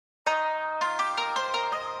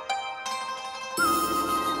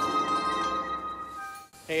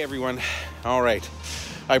Hey everyone. All right,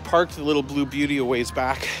 I parked the little blue beauty a ways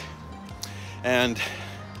back and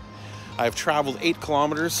I've traveled 8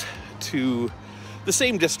 kilometers to the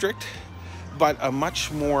same district, but a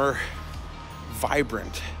much more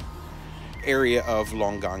vibrant area of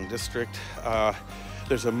Longgang district.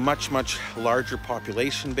 There's a much larger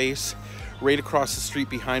population base. Right across the street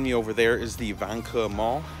behind me over there is the Vanke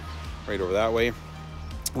Mall, right over that way,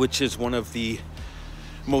 which is one of the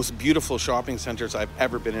most beautiful shopping centers I've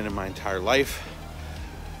ever been in my entire life.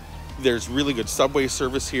 There's really good subway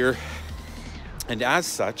service here, and as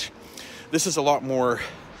such, this is a lot more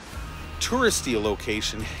touristy a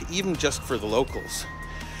location, even just for the locals.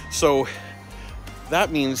 So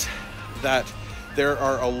that means that there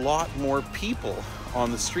are a lot more people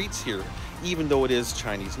on the streets here, even though it is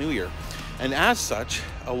Chinese New Year. And as such,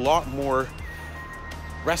 a lot more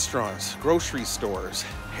restaurants, grocery stores,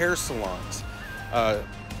 hair salons,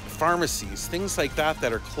 pharmacies, things like that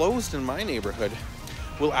are closed in my neighborhood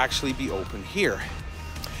will actually be open here.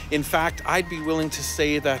 In fact, I'd be willing to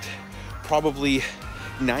say that probably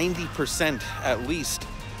 90% at least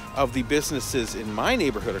of the businesses in my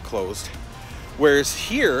neighborhood are closed, whereas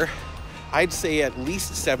here I'd say at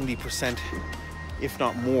least 70%, if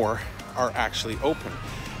not more, are actually open.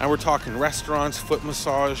 And we're talking restaurants, foot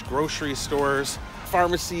massage, grocery stores,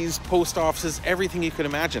 pharmacies, post offices, everything you could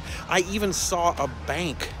imagine. I even saw a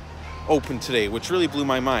bank open today, which really blew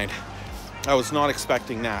my mind. I was not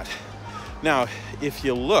expecting that. Now, if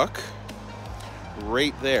you look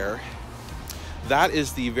right there, that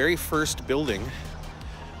is the very first building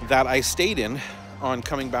that I stayed in on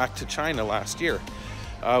coming back to China last year.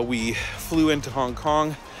 We flew into Hong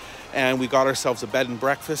Kong and we got ourselves a bed and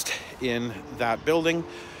breakfast in that building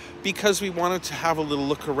because we wanted to have a little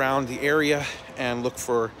look around the area and look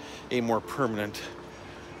for a more permanent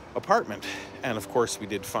apartment. And of course we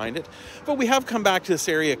did find it, but we have come back to this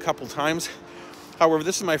area a couple times. However,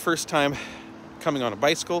 this is my first time coming on a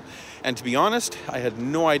bicycle, and to be honest, I had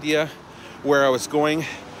no idea where I was going.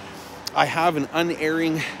 I have an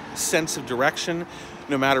unerring sense of direction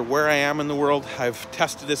no matter where I am in the world. I've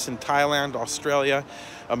tested this in Thailand, Australia,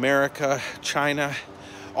 America, China,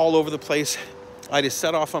 all over the place. I just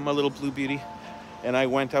set off on my little blue beauty and I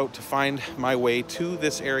went out to find my way to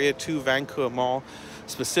this area, to Vanke Mall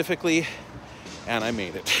specifically, and I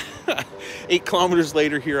made it. 8 kilometers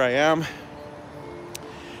later, here I am.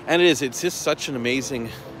 And it's just such an amazing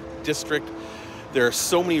district. There are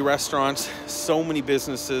so many restaurants, so many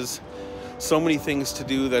businesses, so many things to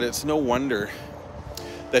do that it's no wonder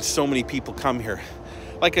that so many people come here.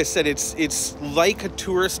 Like I said, it's like a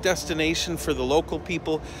tourist destination for the local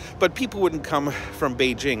people, but people wouldn't come from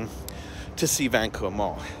Beijing to see Vanke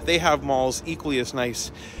Mall. They have malls equally as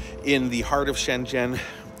nice in the heart of Shenzhen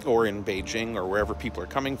or in Beijing or wherever people are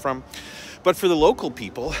coming from. But for the local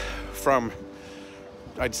people from,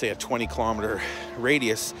 I'd say, a 20-kilometer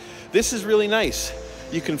radius, this is really nice.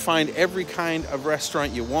 You can find every kind of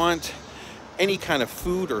restaurant you want, any kind of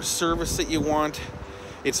food or service that you want.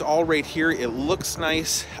 It's all right here. It looks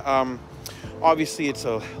nice. Obviously, it's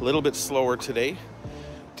a little bit slower today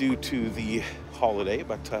due to the holiday,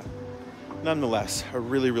 but nonetheless, a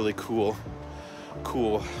really cool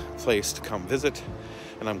place to come visit,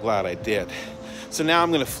 and I'm glad I did. So now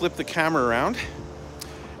I'm going to flip the camera around,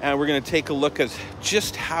 and we're going to take a look at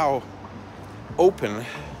just how open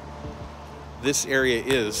this area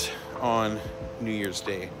is on New Year's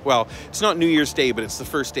Day. Well, it's not New Year's Day, but it's the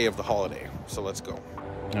first day of the holiday. So let's go.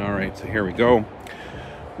 All right, so here we go.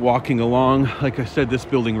 Walking along, like I said, this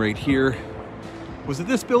building right here. Was it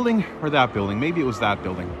this building or that building? Maybe it was that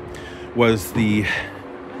building. Was the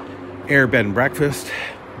Air Bed and Breakfast.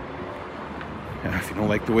 And if you don't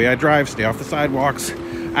like the way I drive, stay off the sidewalks.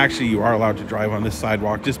 Actually, you are allowed to drive on this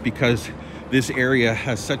sidewalk just because this area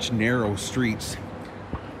has such narrow streets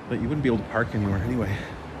that you wouldn't be able to park anywhere anyway.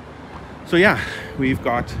 So yeah, we've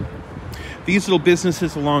got these little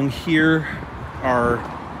businesses along here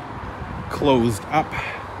are closed up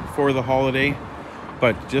for the holiday,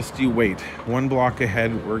 but just you wait. 1 block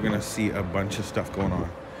ahead, we're gonna see a bunch of stuff going on.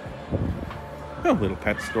 A little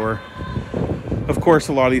pet store. Of course,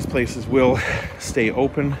 a lot of these places will stay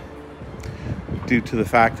open due to the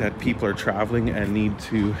fact that people are traveling and need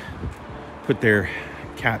to put their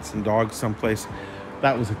cats and dogs someplace.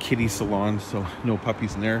 That was a kitty salon, so no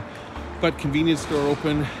puppies in there. But convenience store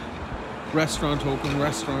open, restaurant open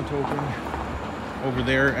over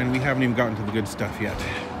there, and we haven't even gotten to the good stuff yet.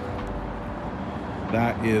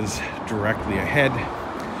 That is directly ahead.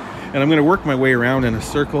 And I'm gonna work my way around in a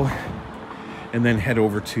circle and then head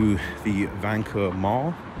over to the Vanke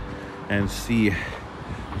Mall and see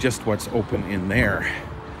just what's open in there.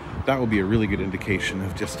 that will be a really good indication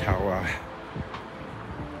of just how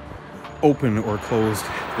open or closed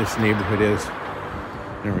this neighborhood is.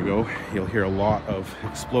 There we go. You'll hear a lot of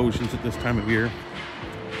explosions at this time of year.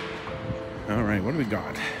 All right, what do we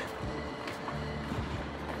got?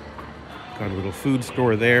 Got a little food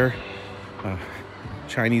store there.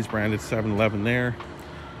 Chinese branded 7-Eleven there.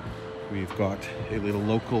 We've got a little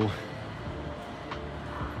local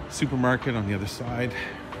supermarket on the other side.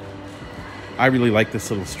 I really like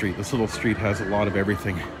this little street. This little street has a lot of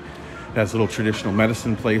everything. It has little traditional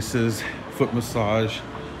medicine places, foot massage,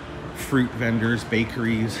 fruit vendors,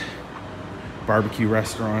 bakeries, barbecue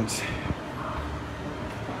restaurants.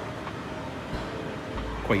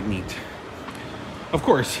 Quite neat. Of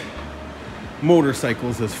course,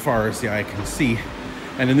 motorcycles as far as the eye can see.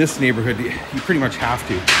 And in this neighborhood, you pretty much have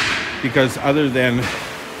to, because other than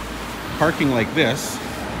parking like this,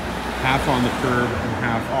 half on the curb and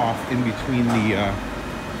half off in between the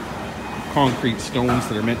concrete stones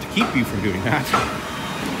that are meant to keep you from doing that,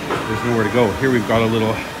 there's nowhere to go. Here we've got a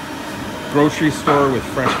little grocery store with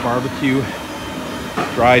fresh barbecue,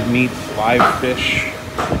 dried meats, live fish.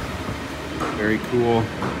 Very cool.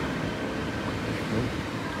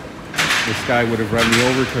 This guy would have run me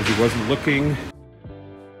over because he wasn't looking.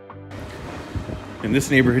 In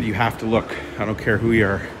this neighborhood, you have to look. I don't care who you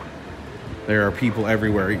are. There are people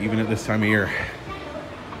everywhere, even at this time of year.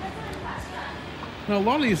 Now, a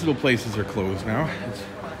lot of these little places are closed now. It's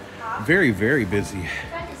very, very busy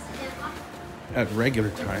at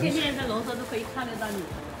regular times.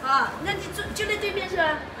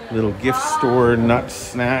 Little gift store, nuts,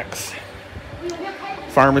 snacks.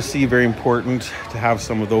 Pharmacy, very important to have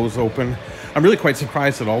some of those open. I'm really quite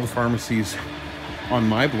surprised that all the pharmacies on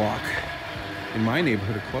my block, in my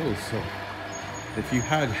neighborhood, are closed. So if you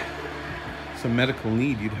had some medical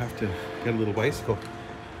need, you'd have to get a little bicycle.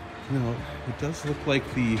 You know, it does look like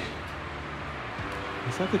is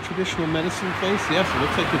that the traditional medicine place? Yes, it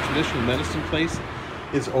looks like the traditional medicine place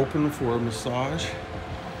is open for massage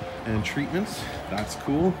and treatments. That's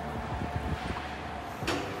cool.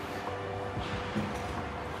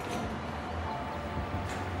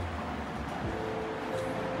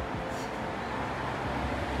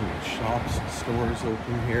 Shops and stores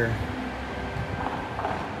open here.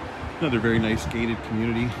 Another very nice gated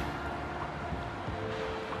community.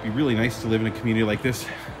 It'd be really nice to live in a community like this,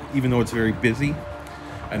 even though it's very busy.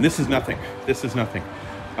 And this is nothing. This is nothing.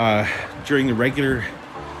 During the regular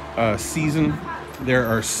season, there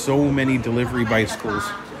are so many delivery bicycles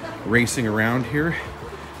racing around here.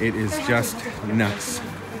 It is just nuts.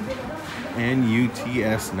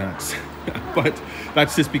 N-U-T-S, nuts. But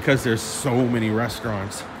that's just because there's so many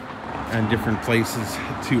restaurants and different places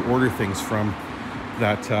to order things from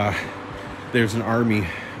that there's an army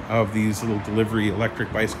of these little delivery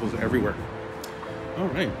electric bicycles everywhere. All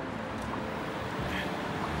right.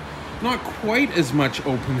 Not quite as much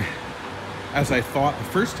open as I thought the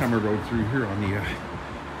first time I rode through here on the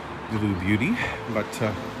Blue Beauty, but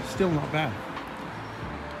still not bad.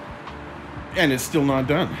 And it's still not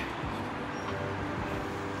done.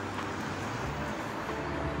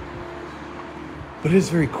 But it is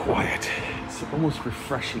very quiet. It's almost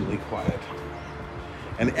refreshingly quiet.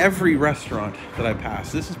 And every restaurant that I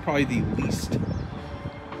pass, this is probably the least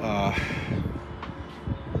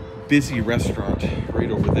busy restaurant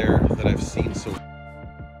right over there that I've seen so far.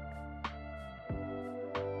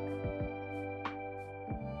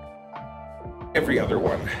 Every other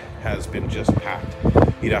one has been just packed.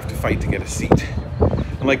 You'd have to fight to get a seat.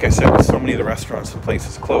 And like I said, with so many of the restaurants and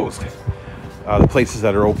places closed, the places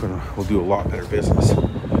that are open will do a lot better business.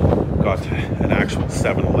 Got an actual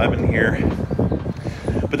 7-Eleven here,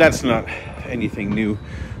 but that's not anything new.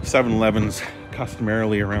 7-Elevens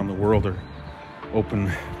customarily around the world are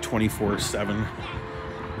open 24/7,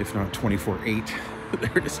 if not 24/8.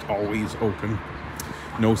 They're just always open.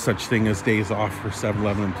 No such thing as days off for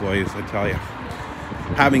 7-Eleven employees, I tell you.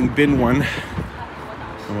 Having been one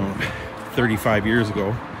 35 years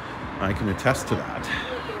ago, I can attest to that.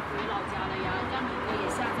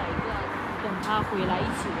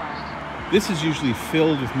 This is usually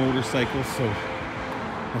filled with motorcycles, so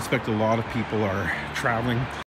I expect a lot of people are traveling.